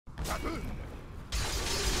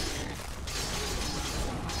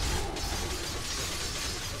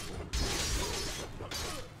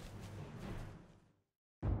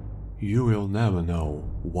You will never know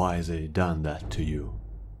why they done that to you.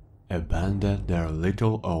 Abandoned their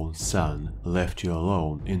little own son, left you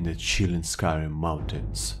alone in the chilling Skyrim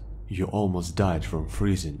mountains. You almost died from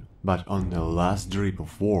freezing, but on the last drip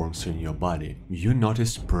of warmth in your body, you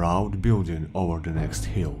noticed a proud building over the next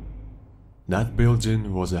hill. That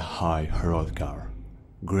building was a high Hrothgar.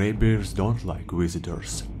 Greybeards don't like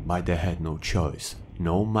visitors, but they had no choice.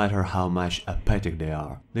 No matter how much apathetic they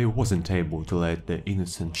are, they wasn't able to let the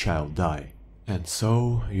innocent child die. And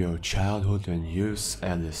so, your childhood and youth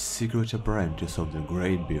as the secret apprentice of the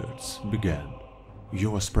Greybeards began. You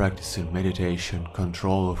was practicing meditation,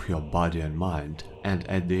 control of your body and mind, and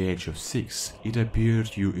at the age of 6, it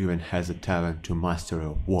appeared you even had the talent to master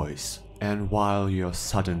your voice. And while your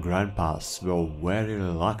sudden grandpas were very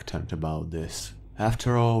reluctant about this,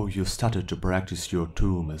 after all, you started to practice your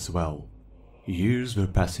tomb as well. Years were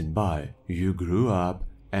passing by, you grew up,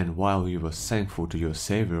 and while you were thankful to your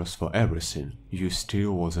saviors for everything, you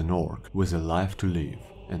still was an orc with a life to live.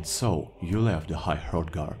 And so, you left the High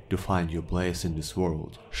Hrothgar to find your place in this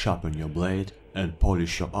world, sharpen your blade, and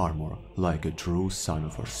polish your armor like a true son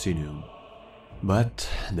of Orsinium. But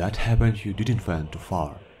that happened you didn't went too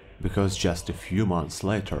far, because just a few months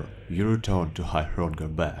later, you returned to High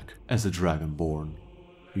Hrothgar back as a Dragonborn.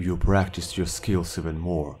 You practiced your skills even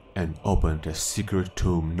more, and opened a secret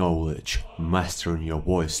tomb knowledge, mastering your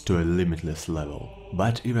voice to a limitless level.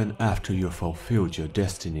 But even after you fulfilled your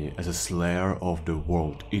destiny as a slayer of the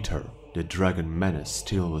World Eater, the dragon menace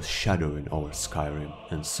still was shadowing over Skyrim,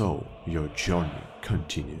 and so your journey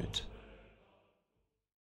continued.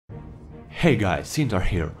 Hey guys, Sintar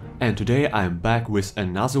here, and today I'm back with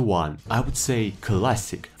another one, I would say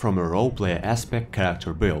classic, from a roleplay aspect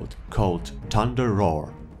character build, called Thunder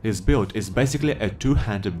Roar. This build is basically a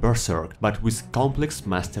two-handed berserk, but with complex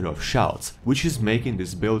mastery of shouts, which is making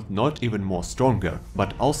this build not even more stronger,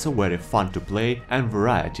 but also very fun to play and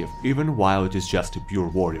variety, even while it is just a pure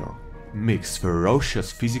warrior. Mix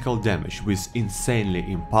ferocious physical damage with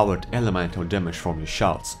insanely empowered elemental damage from your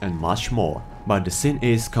shouts and much more. But the thing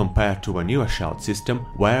is, compared to a newer shout system,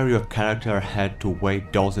 where your character had to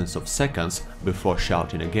wait dozens of seconds before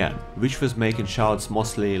shouting again, which was making shouts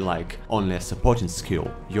mostly like only a supporting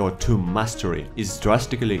skill, your tomb mastery is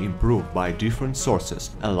drastically improved by different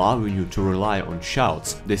sources, allowing you to rely on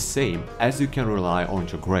shouts the same as you can rely on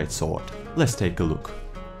your greatsword. Let's take a look.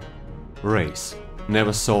 Race.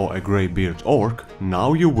 Never saw a greybeard orc?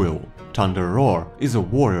 Now you will. Thunder Roar is a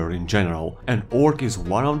warrior in general, and orc is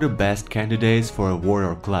one of the best candidates for a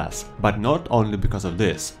warrior class, but not only because of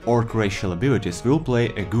this, orc racial abilities will play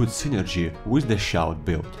a good synergy with the shout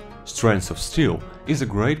build. Strength of Steel is a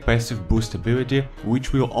great passive boost ability,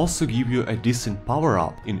 which will also give you a decent power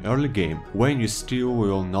up in early game, when you still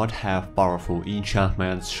will not have powerful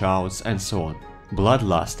enchantments, shouts and so on.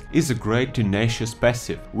 Bloodlust is a great tenacious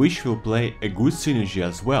passive, which will play a good synergy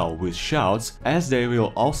as well with shouts, as they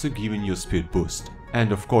will also give you speed boost.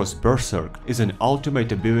 And of course Berserk is an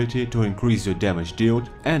ultimate ability to increase your damage dealt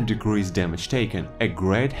and decrease damage taken, a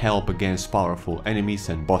great help against powerful enemies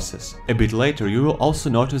and bosses. A bit later you will also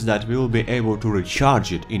notice that we will be able to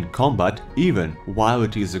recharge it in combat even while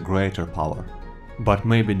it is a greater power. But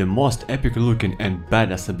maybe the most epic looking and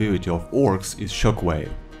badass ability of orcs is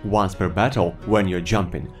Shockwave. Once per battle, when you're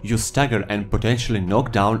jumping, you stagger and potentially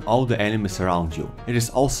knock down all the enemies around you. It is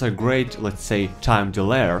also a great, let's say, time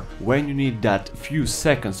delayer when you need that few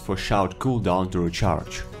seconds for shout cooldown to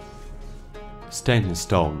recharge. Standing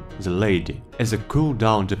Stone, the Lady. As a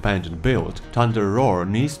cooldown dependent build, Thunder Roar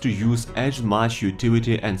needs to use as much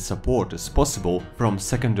utility and support as possible from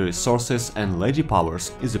secondary sources, and Lady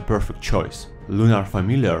powers is a perfect choice. Lunar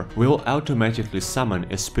Familiar will automatically summon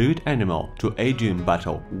a spirit animal to aid you in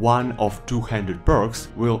battle. One of 200 perks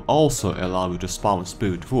will also allow you to spawn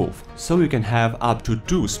Spirit Wolf, so you can have up to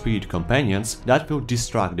 2 spirit companions that will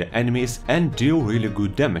distract the enemies and deal really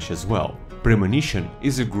good damage as well. Premonition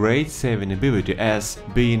is a great saving ability, as,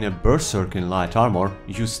 being a berserk in light armor,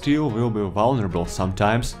 you still will be vulnerable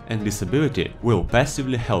sometimes, and this ability will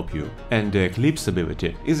passively help you. And the Eclipse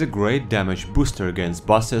ability is a great damage booster against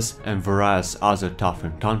bosses and various other tough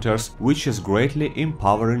encounters, which is greatly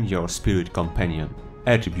empowering your spirit companion.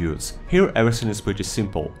 Attributes. Here everything is pretty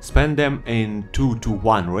simple. Spend them in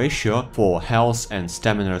 2:1 ratio for health and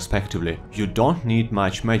stamina respectively. You don't need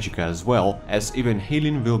much magic as well, as even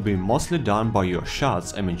healing will be mostly done by your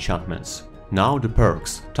shots and enchantments. Now the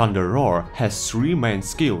perks. Thunder Roar has 3 main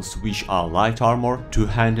skills, which are light armor,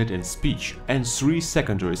 two-handed and speech, and 3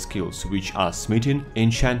 secondary skills, which are smithing,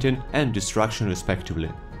 enchanting and destruction respectively.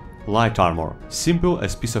 Light armor, simple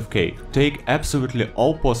as piece of cake. Take absolutely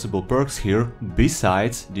all possible perks here,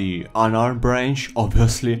 besides the unarmed branch,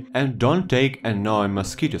 obviously, and don't take annoying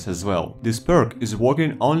mosquitoes as well. This perk is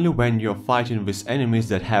working only when you're fighting with enemies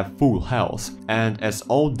that have full health, and as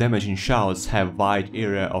all damaging shouts have wide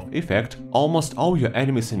area of effect, almost all your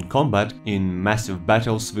enemies in combat in massive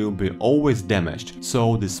battles will be always damaged,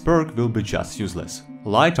 so this perk will be just useless.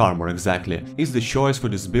 Light armor exactly is the choice for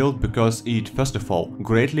this build because it, first of all,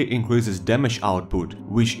 greatly increases damage output,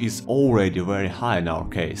 which is already very high in our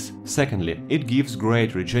case. Secondly, it gives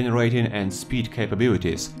great regenerating and speed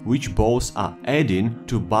capabilities, which both are adding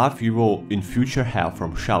to buff you will in future have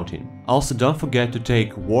from shouting. Also, don't forget to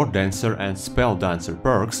take War Dancer and Spell Dancer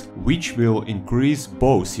perks, which will increase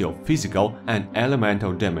both your physical and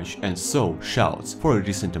elemental damage and so shouts for a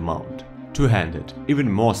decent amount. Two-handed, even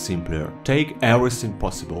more simpler, take everything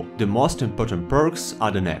possible. The most important perks are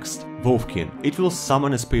the next. Wolfkin, it will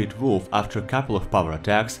summon a spirit wolf after a couple of power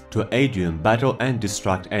attacks to aid you in battle and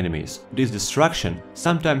distract enemies. This distraction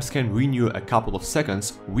sometimes can win you a couple of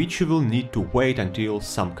seconds, which you will need to wait until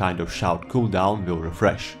some kind of shout cooldown will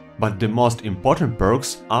refresh. But the most important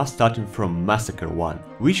perks are starting from Massacre 1,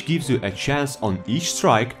 which gives you a chance on each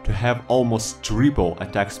strike to have almost triple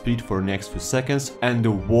attack speed for next few seconds, and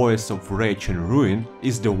the Voice of Rage and Ruin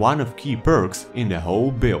is the one of key perks in the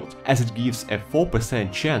whole build, as it gives a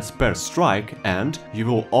 4% chance per strike and you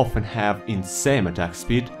will often have insane attack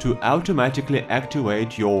speed to automatically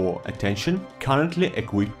activate your attention currently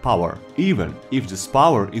equipped power, even if this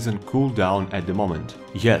power isn't cooldown at the moment.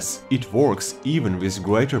 Yes, it works even with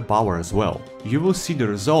greater power as well. You will see the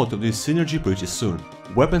result of this synergy pretty soon.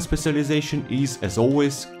 Weapon specialization is, as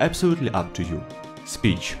always, absolutely up to you.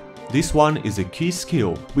 Speech. This one is a key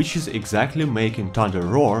skill, which is exactly making Thunder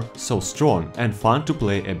Roar so strong and fun to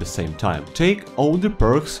play at the same time. Take all the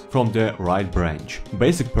perks from the right branch.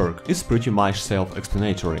 Basic perk is pretty much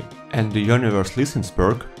self-explanatory. And the Universe Listens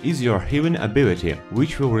perk is your healing ability,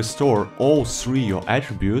 which will restore all three your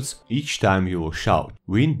attributes each time you will shout.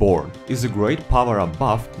 Windborn is a great power-up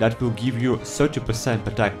buff that will give you 30%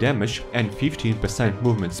 attack damage and 15%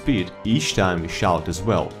 movement speed each time you shout as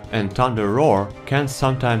well. And Thunder Roar can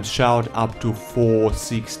sometimes shout up to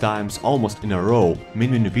 4-6 times almost in a row,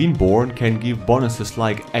 meaning Windborn can give bonuses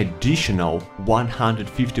like additional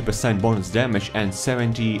 150% bonus damage and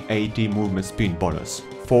 70-80 movement speed bonus.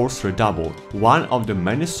 Force Redoubled, one of the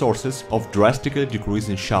many sources of drastically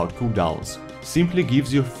decreasing shout cooldowns. Simply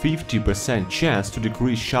gives you 50% chance to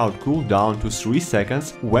decrease shout cooldown to 3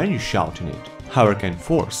 seconds when you shout in it. Hurricane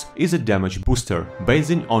Force is a damage booster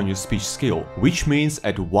based on your speech skill, which means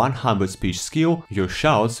at 100 speech skill your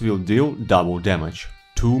shouts will deal double damage.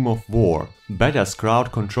 Tomb of War, badass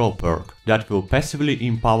crowd control perk that will passively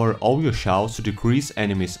empower all your shouts to decrease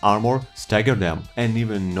enemies' armor, stagger them, and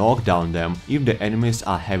even knock down them if the enemies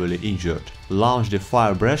are heavily injured. Launch the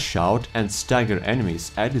Fire Breath shout and stagger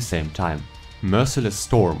enemies at the same time. Merciless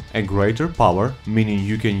Storm, a greater power, meaning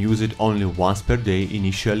you can use it only once per day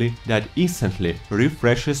initially, that instantly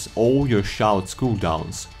refreshes all your shouts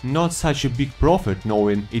cooldowns. Not such a big profit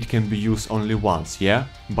knowing it can be used only once, yeah?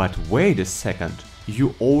 But wait a second.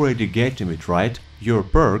 You already getting it right? Your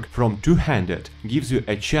perk from Two-Handed gives you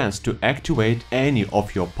a chance to activate any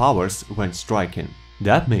of your powers when striking.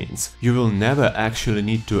 That means you will never actually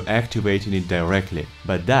need to activate it directly,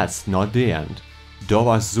 but that's not the end.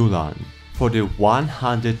 Dovas Zulan. For the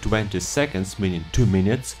 120 seconds, meaning 2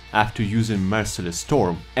 minutes, after using Merciless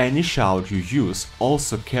Storm, any shout you use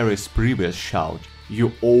also carries previous shout.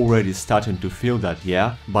 You already starting to feel that,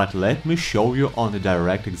 yeah? But let me show you on a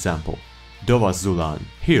direct example. Dovas Zulan.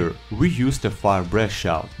 Here we used a Fire Breath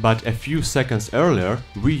shout, but a few seconds earlier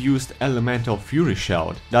we used Elemental Fury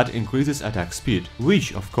shout that increases attack speed,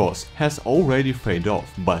 which of course has already faded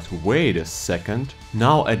off. But wait a second.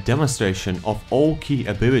 Now a demonstration of all key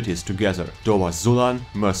abilities together: Dovas Zulan,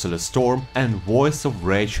 Merciless Storm and Voice of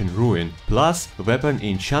Rage and Ruin, plus weapon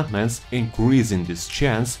enchantments increasing this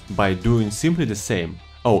chance by doing simply the same.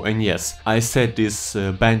 Oh, and yes, I set this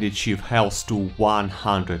Bandit Chief health to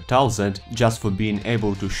 100,000 just for being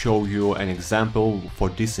able to show you an example for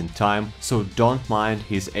this in time, so don't mind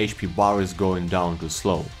his HP bar is going down too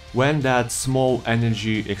slow. When that small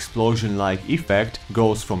energy explosion-like effect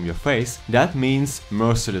goes from your face, that means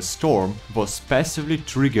Merciless Storm was passively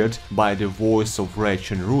triggered by the Voice of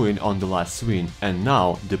Rage and Ruin on the last swing, and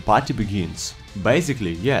now the party begins.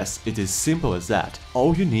 Basically, yes, it is simple as that.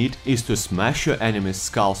 All you need is to smash your enemy's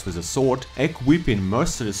skulls with a sword, equipping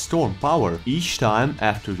Merciless Storm power each time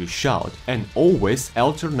after you shout, and always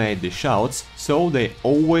alternate the shouts so they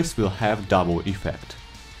always will have double effect.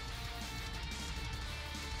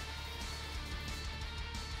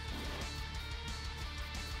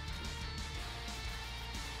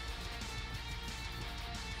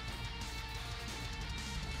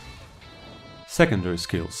 Secondary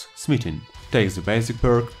skills: Smithing. Takes the basic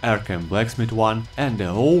perk, Arcane Blacksmith 1 and the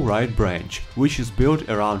Alright branch, which is built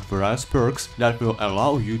around various perks that will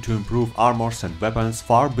allow you to improve armors and weapons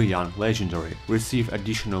far beyond legendary. Receive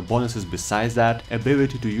additional bonuses besides that,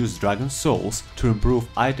 ability to use Dragon Souls to improve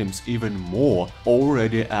items even more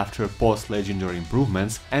already after post-legendary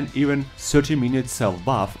improvements, and even 30-minute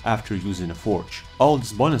self-buff after using a forge. All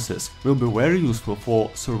these bonuses will be very useful for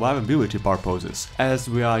survivability purposes, as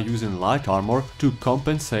we are using light armor to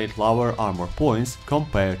compensate lower armor points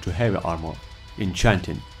compared to heavy armor.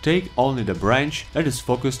 Enchanting. Take only the branch that is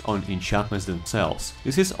focused on enchantments themselves.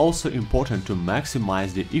 This is also important to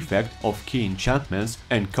maximize the effect of key enchantments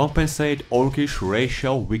and compensate orcish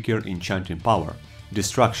racial weaker enchanting power.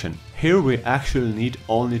 Destruction. Here we actually need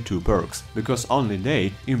only 2 perks, because only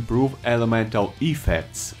they improve elemental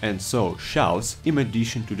effects and so shouts in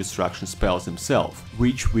addition to destruction spells themselves,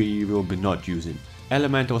 which we will be not using.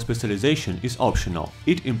 Elemental specialization is optional.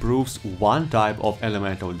 It improves one type of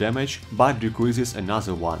elemental damage but decreases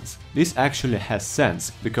another ones. This actually has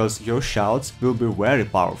sense, because your shouts will be very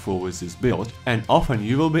powerful with this build, and often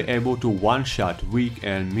you will be able to one-shot weak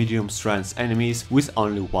and medium strength enemies with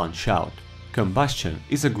only one shout. Combustion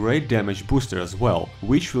is a great damage booster as well,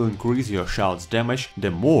 which will increase your shout's damage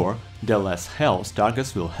the more, the less health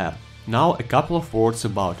targets will have. Now a couple of words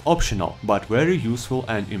about optional but very useful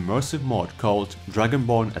and immersive mod called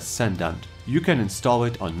Dragonborn Ascendant. You can install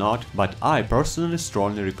it or not, but I personally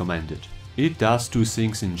strongly recommend it. It does 2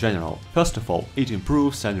 things in general. First of all, it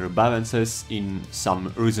improves and rebalances in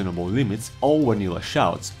some reasonable limits all vanilla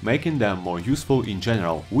shouts, making them more useful in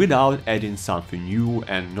general without adding something new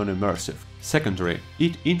and non-immersive. Secondary,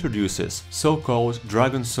 it introduces so-called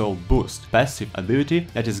Dragon Soul Boost passive ability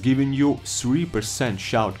that is giving you 3%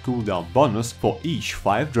 shout cooldown bonus for each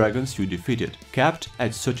 5 dragons you defeated, capped at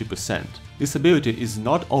 30%. This ability is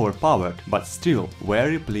not overpowered, but still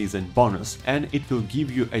very pleasant bonus, and it will give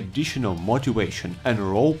you additional motivation and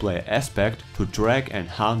roleplay aspect to track and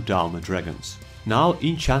hunt down the dragons. Now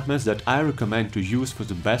enchantments that I recommend to use for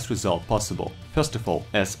the best result possible. First of all,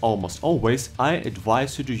 as almost always, I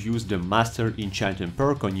advise you to use the Master Enchanting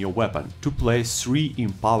perk on your weapon, to place 3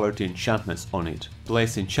 empowered enchantments on it.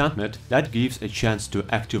 Place enchantment that gives a chance to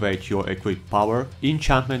activate your equipped power,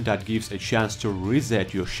 enchantment that gives a chance to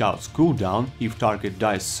reset your shout's cooldown if target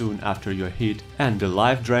dies soon after your hit, and the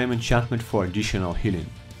Life Drain enchantment for additional healing.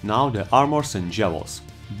 Now the armors and jewels.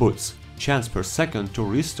 Boots. Chance per second to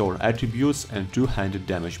restore attributes and 2-handed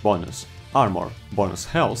damage bonus. Armor, bonus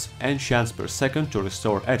health and chance per second to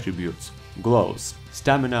restore attributes. Gloves,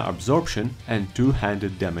 stamina absorption and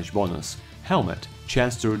 2-handed damage bonus. Helmet,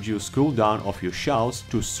 chance to reduce cooldown of your shouts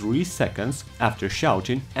to 3 seconds after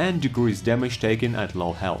shouting and decrease damage taken at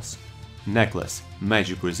low health. Necklace,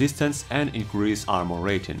 magic resistance and increase armor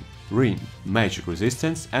rating. Ring, magic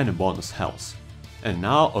resistance and a bonus health. And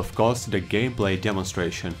now, of course, the gameplay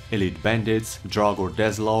demonstration: Elite Bandits, Draugr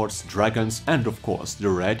Deathlords, Dragons, and of course the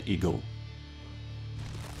Red Eagle.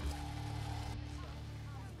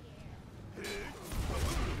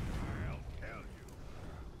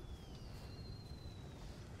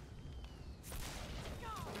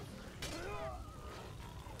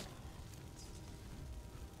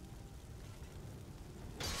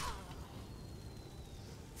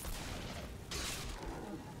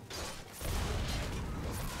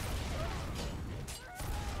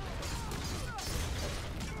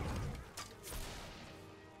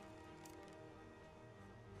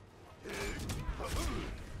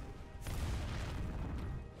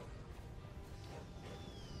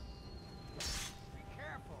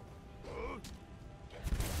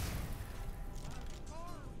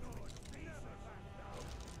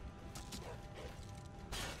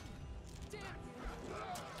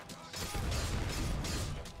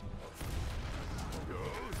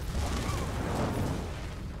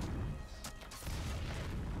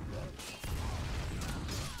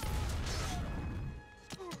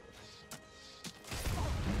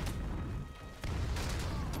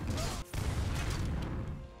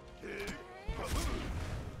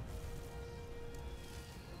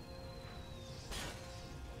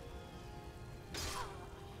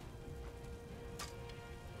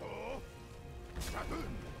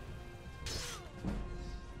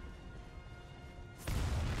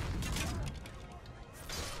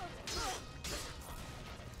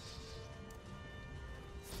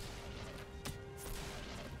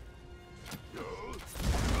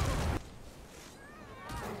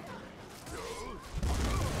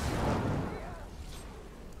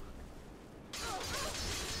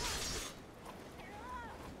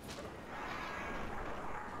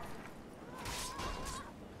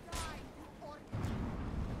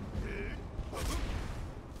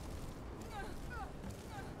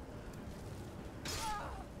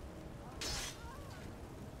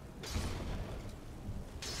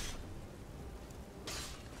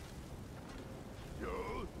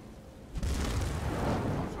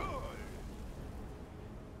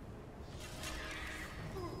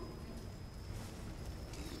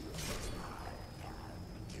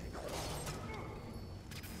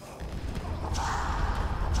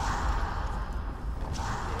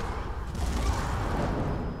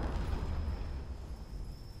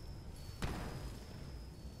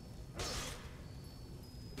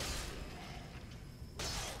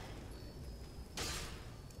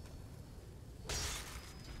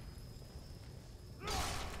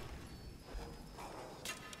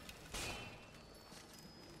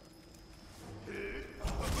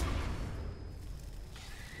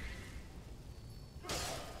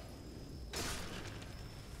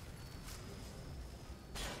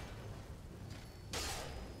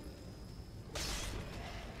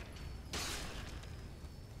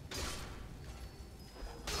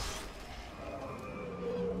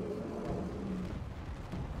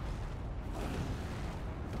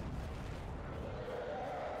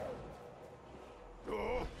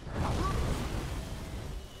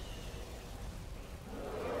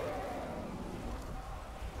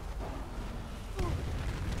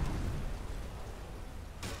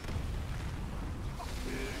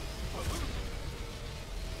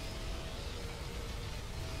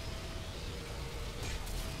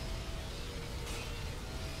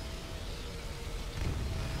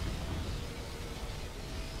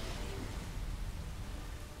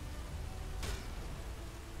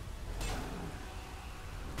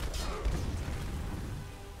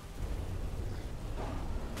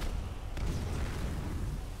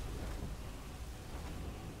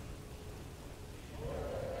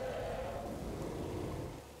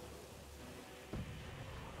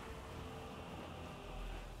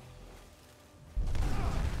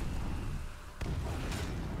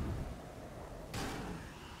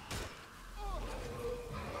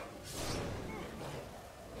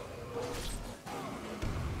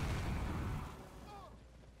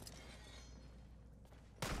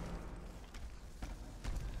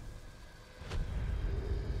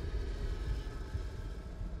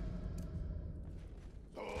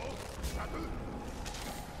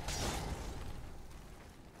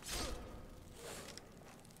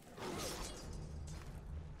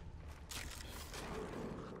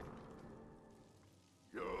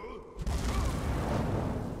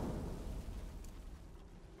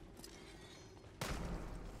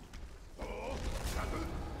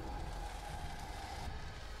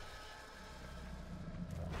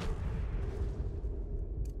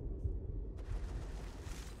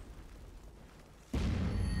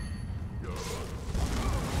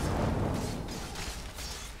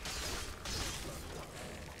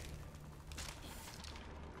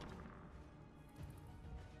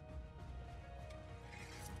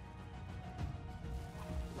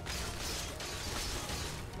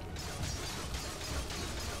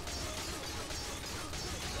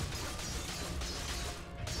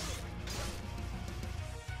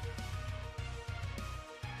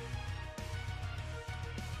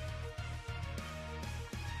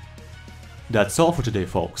 That's all for today,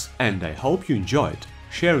 folks, and I hope you enjoyed.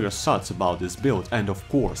 Share your thoughts about this build and of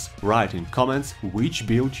course, write in comments which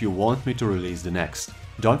build you want me to release the next.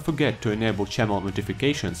 Don't forget to enable channel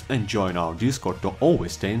notifications and join our Discord to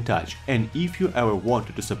always stay in touch. And if you ever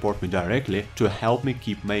wanted to support me directly to help me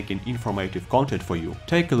keep making informative content for you,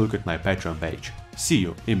 take a look at my Patreon page. See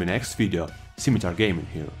you in the next video. Scimitar Gaming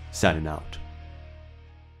here, signing out.